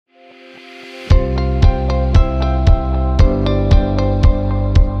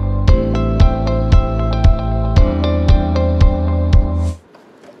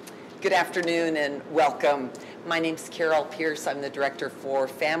Good afternoon and welcome. My name's Carol Pierce. I'm the Director for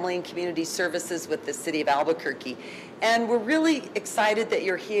Family and Community Services with the City of Albuquerque. And we're really excited that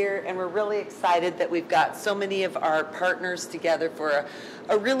you're here, and we're really excited that we've got so many of our partners together for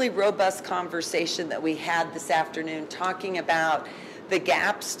a really robust conversation that we had this afternoon, talking about the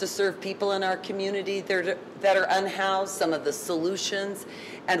gaps to serve people in our community that are unhoused, some of the solutions,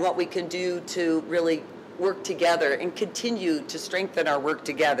 and what we can do to really work together and continue to strengthen our work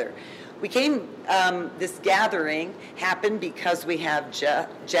together. We came, this gathering happened because we have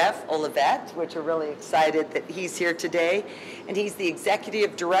Jeff Olivet, which we're really excited that he's here today, and he's the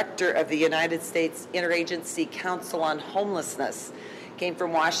Executive Director of the United States Interagency Council on Homelessness. Came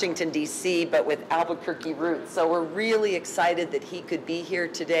from Washington, D.C., but with Albuquerque roots. So we're really excited that he could be here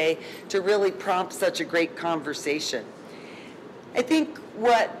today to really prompt such a great conversation. I think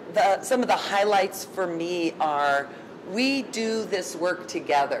what some of the highlights for me are, we do this work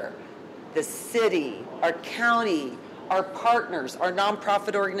together. The city, our county, our partners, our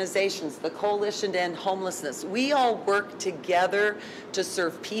nonprofit organizations, the Coalition to End Homelessness, we all work together to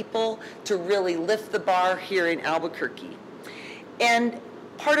serve people, to really lift the bar here in Albuquerque. And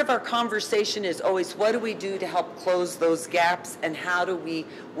part of our conversation is always, what do we do to help close those gaps, and how do we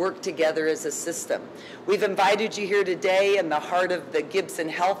work together as a system? We've invited you here today in the heart of the Gibson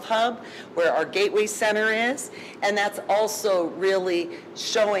Health Hub, where our Gateway Center is, and that's also really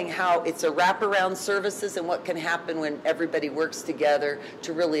showing how it's a wraparound services and what can happen when everybody works together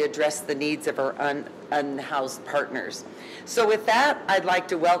to really address the needs of our unhoused partners. So with that, I'd like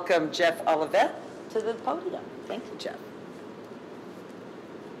to welcome Jeff Olivet to the podium. Thank you, Jeff.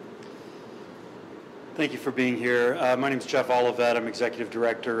 Thank you for being here. My name is Jeff Olivet. I'm Executive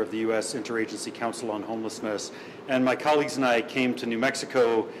Director of the U.S. Interagency Council on Homelessness. And my colleagues and I came to New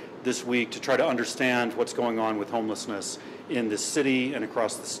Mexico this week to try to understand what's going on with homelessness in this city and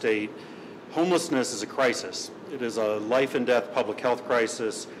across the state. Homelessness is a crisis. It is a life and death public health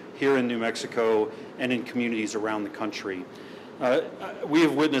crisis here in New Mexico and in communities around the country. We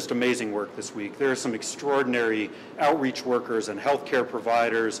have witnessed amazing work this week. There are some extraordinary outreach workers and healthcare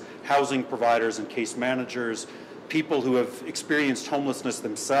providers, housing providers and case managers, people who have experienced homelessness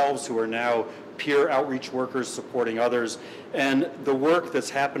themselves who are now peer outreach workers supporting others. And the work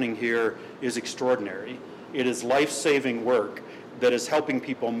that's happening here is extraordinary. It is life-saving work that is helping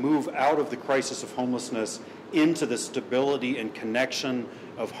people move out of the crisis of homelessness into the stability and connection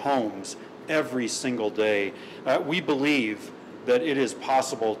of homes every single day. We believe that it is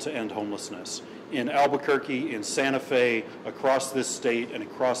possible to end homelessness in Albuquerque, in Santa Fe, across this state, and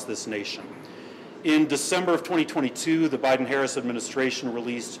across this nation. In December of 2022, the Biden-Harris administration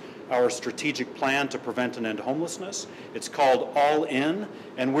released our strategic plan to prevent and end homelessness. It's called All In,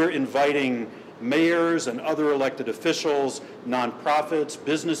 and we're inviting mayors and other elected officials, nonprofits,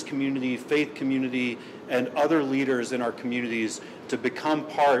 business community, faith community, and other leaders in our communities to become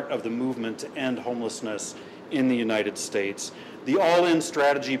part of the movement to end homelessness in the United States. The All-In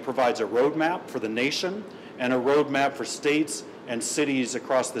strategy provides a roadmap for the nation and a roadmap for states and cities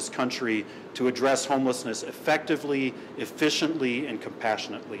across this country to address homelessness effectively, efficiently, and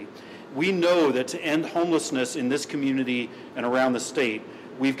compassionately. We know that to end homelessness in this community and around the state,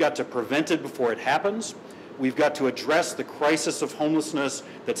 we've got to prevent it before it happens. We've got to address the crisis of homelessness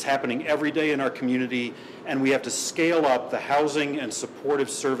that's happening every day in our community, and we have to scale up the housing and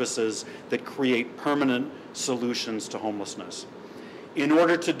supportive services that create permanent solutions to homelessness. In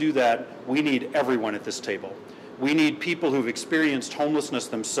order to do that, we need everyone at this table. We need people who've experienced homelessness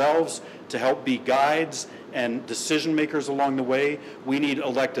themselves to help be guides and decision makers along the way. We need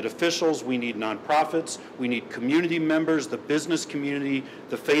elected officials, we need nonprofits, we need community members, the business community,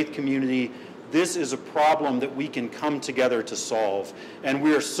 the faith community. This is a problem that we can come together to solve. And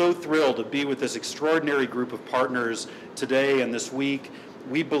we are so thrilled to be with this extraordinary group of partners today and this week.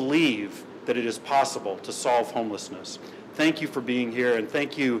 We believe that it is possible to solve homelessness. Thank you for being here, and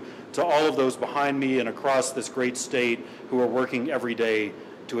thank you to all of those behind me and across this great state who are working every day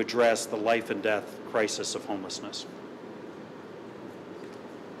to address the life and death crisis of homelessness.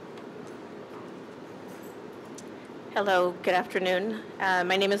 Hello, good afternoon.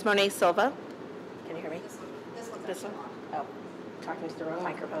 My name is Monet Silva. Can you hear me? This one? Oh, talking to the wrong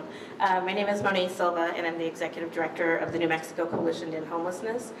microphone. My name is Monet Silva, and I'm the Executive Director of the New Mexico Coalition to End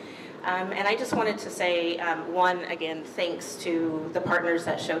Homelessness. And I just wanted to say, one, again, thanks to the partners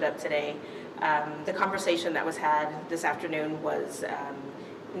that showed up today. The conversation that was had this afternoon was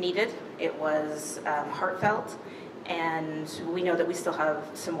needed. It was heartfelt, and we know that we still have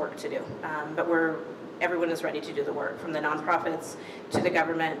some work to do. But everyone is ready to do the work, from the nonprofits to the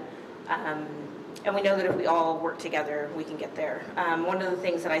government. And we know that if we all work together, we can get there. One of the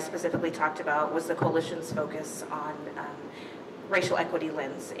things that I specifically talked about was the coalition's focus on racial equity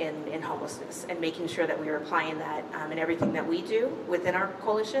lens in homelessness, and making sure that we are applying that in everything that we do within our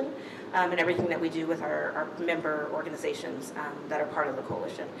coalition, and everything that we do with our member organizations that are part of the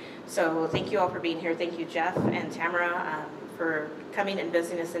coalition. So thank you all for being here. Thank you, Jeff and Tamara, for coming and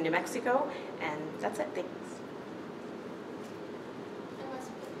visiting us in New Mexico. And that's it. Thanks.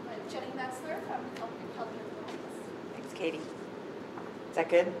 Jenny Metzler from Albuquerque Health Care for the Homeless. Thanks, Katie. Is that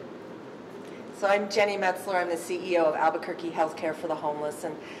good? So I'm Jenny Metzler. I'm the CEO of Albuquerque Health Care for the Homeless.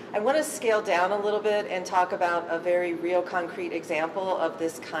 And I want to scale down a little bit and talk about a very real concrete example of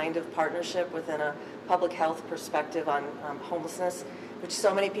this kind of partnership within a public health perspective on homelessness, which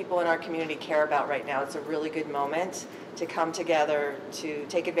so many people in our community care about right now. It's a really good moment to come together to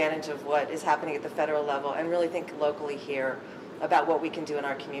take advantage of what is happening at the federal level and really think locally here about what we can do in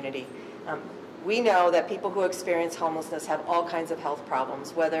our community. We know that people who experience homelessness have all kinds of health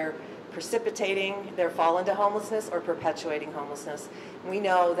problems, whether precipitating their fall into homelessness or perpetuating homelessness. We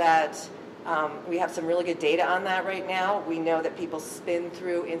know that we have some really good data on that right now. We know that people spin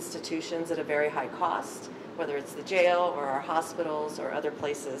through institutions at a very high cost, whether it's the jail or our hospitals or other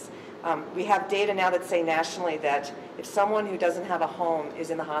places. We have data now that say nationally that if someone who doesn't have a home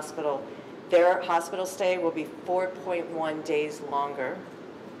is in the hospital, their hospital stay will be 4.1 days longer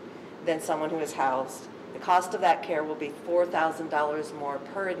than someone who is housed. The cost of that care will be $4,000 more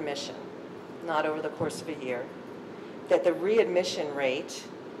per admission, not over the course of a year. That the readmission rate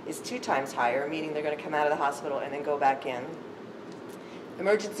is 2 times higher, meaning they're going to come out of the hospital and then go back in.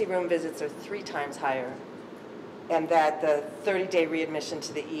 Emergency room visits are 3 times higher, and that the 30-day readmission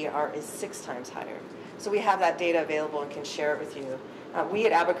to the ER is 6 times higher. So we have that data available and can share it with you. We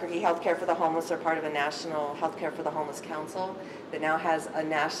at Albuquerque Health Care for the Homeless are part of a National Health Care for the Homeless Council that now has a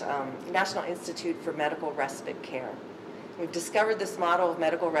National Institute for Medical Respite Care. We've discovered this model of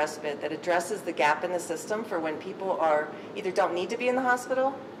medical respite that addresses the gap in the system for when people are either don't need to be in the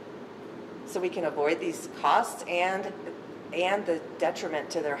hospital, so we can avoid these costs and the detriment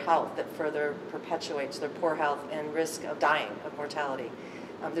to their health that further perpetuates their poor health and risk of dying, of mortality.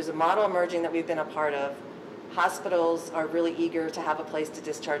 There's a model emerging that we've been a part of. Hospitals are really eager to have a place to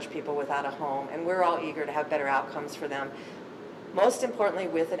discharge people without a home, and we're all eager to have better outcomes for them. Most importantly,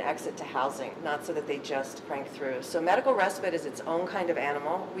 with an exit to housing, not so that they just crank through. So medical respite is its own kind of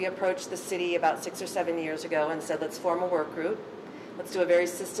animal. We approached the city about 6 or 7 years ago and said, let's form a work group. Let's do a very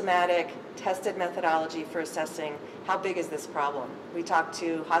systematic, tested methodology for assessing how big is this problem. We talked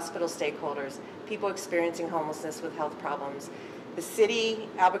to hospital stakeholders, people experiencing homelessness with health problems. The city,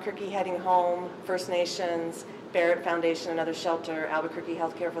 Albuquerque Heading Home, First Nations, Barrett Foundation, another shelter, Albuquerque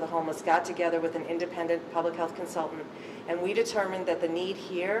Health Care for the Homeless, got together with an independent public health consultant, and we determined that the need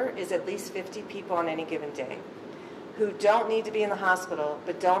here is at least 50 people on any given day who don't need to be in the hospital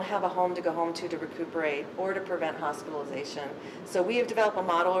but don't have a home to go home to recuperate or to prevent hospitalization. So we have developed a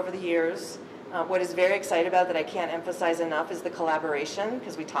model over the years. What is very exciting about it that I can't emphasize enough is the collaboration,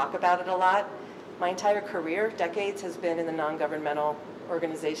 because we talk about it a lot. My entire career, decades, has been in the non-governmental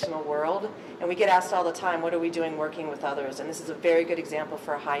organizational world, and we get asked all the time, what are we doing working with others? And this is a very good example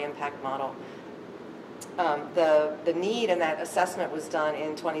for a high-impact model. The need in that assessment was done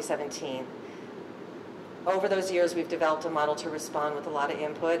in 2017. Over those years, we've developed a model to respond with a lot of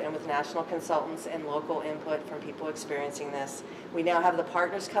input and with national consultants and local input from people experiencing this. We now have the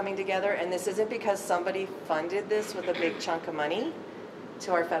partners coming together, and this isn't because somebody funded this with a big chunk of money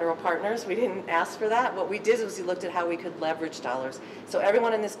to our federal partners. We didn't ask for that. What we did was we looked at how we could leverage dollars. So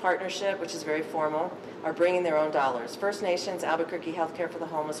everyone in this partnership, which is very formal, are bringing their own dollars. First Nations, Albuquerque Health Care for the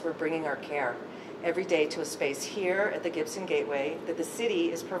Homeless, we're bringing our care every day to a space here at the Gibson Gateway that the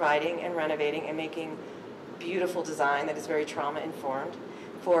city is providing and renovating and making beautiful design that is very trauma-informed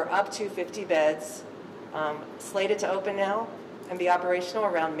for up to 50 beds, slated to open now and be operational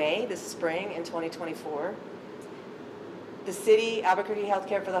around May this spring in 2024. The city, Albuquerque Health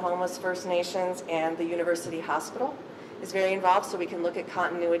Care for the Homeless, First Nations, and the University Hospital is very involved, so we can look at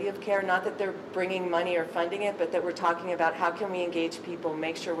continuity of care. Not that they're bringing money or funding it, but that we're talking about how can we engage people,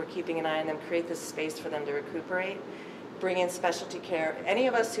 make sure we're keeping an eye on them, create this space for them to recuperate, bring in specialty care. Any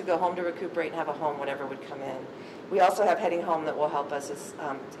of us who go home to recuperate and have a home, whatever would come in. We also have Heading Home that will help us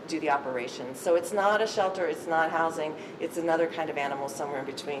do the operations. So it's not a shelter, it's not housing, it's another kind of animal somewhere in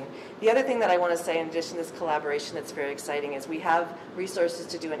between. The other thing that I want to say in addition to this collaboration that's very exciting is we have resources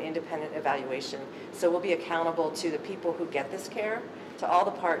to do an independent evaluation. So we'll be accountable to the people who get this care, to all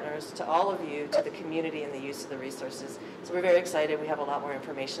the partners, to all of you, to the community and the use of the resources. So we're very excited. We have a lot more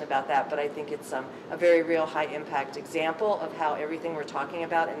information about that, but I think it's a very real high impact example of how everything we're talking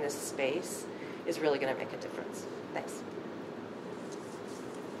about in this space is really going to make a difference. Thanks.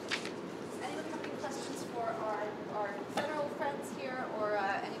 Anyone have any questions for our federal friends here, or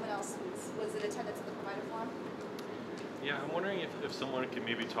anyone else who was in attendance at the provider forum? Yeah, I'm wondering if someone could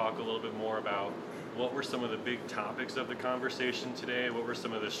maybe talk a little bit more about what were some of the big topics of the conversation today? What were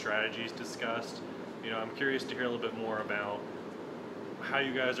some of the strategies discussed? I'm curious to hear a little bit more about how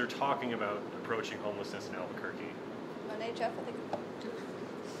you guys are talking about approaching homelessness in Albuquerque. Monet, Jeff, I think.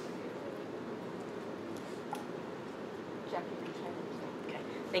 Jeff, okay.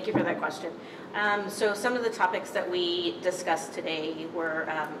 Thank you for that question. So some of the topics that we discussed today were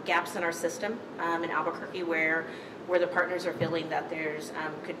gaps in our system in Albuquerque, where the partners are feeling that there's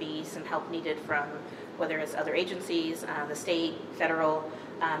could be some help needed from whether it's other agencies, the state, federal,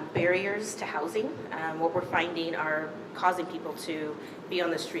 barriers to housing. What we're finding are causing people to be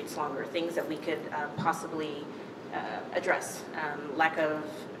on the streets longer, things that we could possibly address, lack of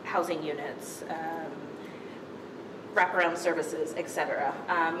housing units, wraparound services, etc.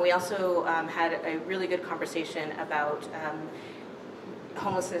 We also had a really good conversation about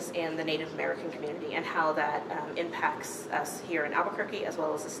homelessness in the Native American community and how that impacts us here in Albuquerque as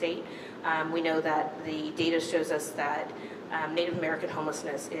well as the state. We know that the data shows us that Native American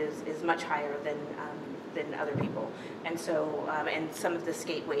homelessness is much higher than other people, and so and some of this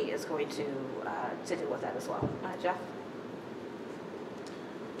gateway is going to deal with that as well. Jeff?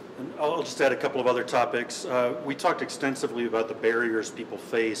 And I'll just add a couple of other topics. We talked extensively about the barriers people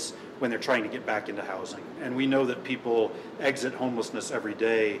face when they're trying to get back into housing. And we know that people exit homelessness every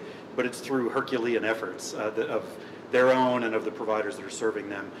day, but it's through Herculean efforts of their own and of the providers that are serving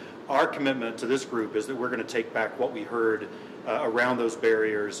them. Our commitment to this group is that we're going to take back what we heard around those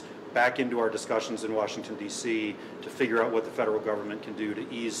barriers back into our discussions in Washington, D.C. to figure out what the federal government can do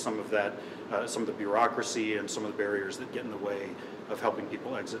to ease some of that, some of the bureaucracy and some of the barriers that get in the way of helping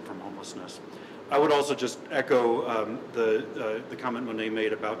people exit from homelessness. I would also just echo the comment Monet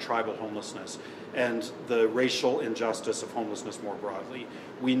made about tribal homelessness and the racial injustice of homelessness more broadly.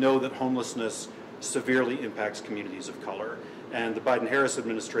 We know that homelessness severely impacts communities of color, and the Biden-Harris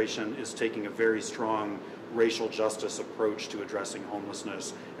administration is taking a very strong racial justice approach to addressing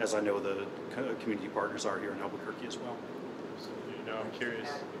homelessness, as I know the community partners are here in Albuquerque as well. I'm curious.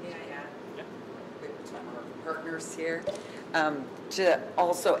 Partners here. To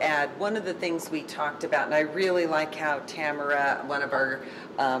also add, one of the things we talked about, and I really like how Tamara, one of our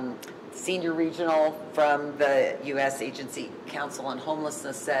senior regional from the U.S. Agency Council on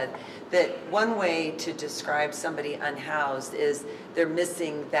Homelessness, said that one way to describe somebody unhoused is they're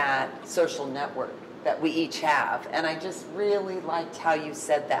missing that social network that we each have. And I just really liked how you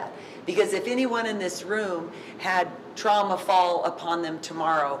said that. Because if anyone in this room had trauma fall upon them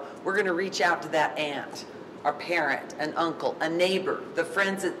tomorrow, we're going to reach out to that aunt, our parent, an uncle, a neighbor, the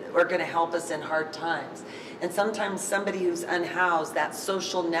friends that are going to help us in hard times. And sometimes somebody who's unhoused, that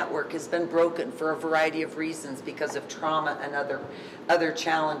social network has been broken for a variety of reasons because of trauma and other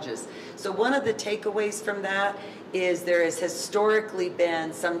challenges. So one of the takeaways from that is there has historically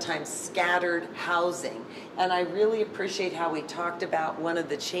been sometimes scattered housing. And I really appreciate how we talked about one of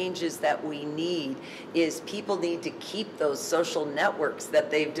the changes that we need is people need to keep those social networks that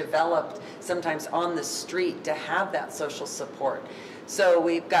they've developed sometimes on the street to have that social support. So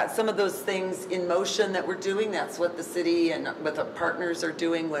we've got some of those things in motion that we're doing. That's what the city and with our partners are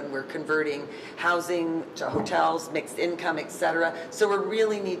doing when we're converting housing to hotels, mixed income, et cetera. So we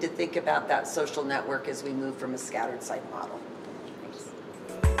really need to think about that social network as we move from a scattered site model.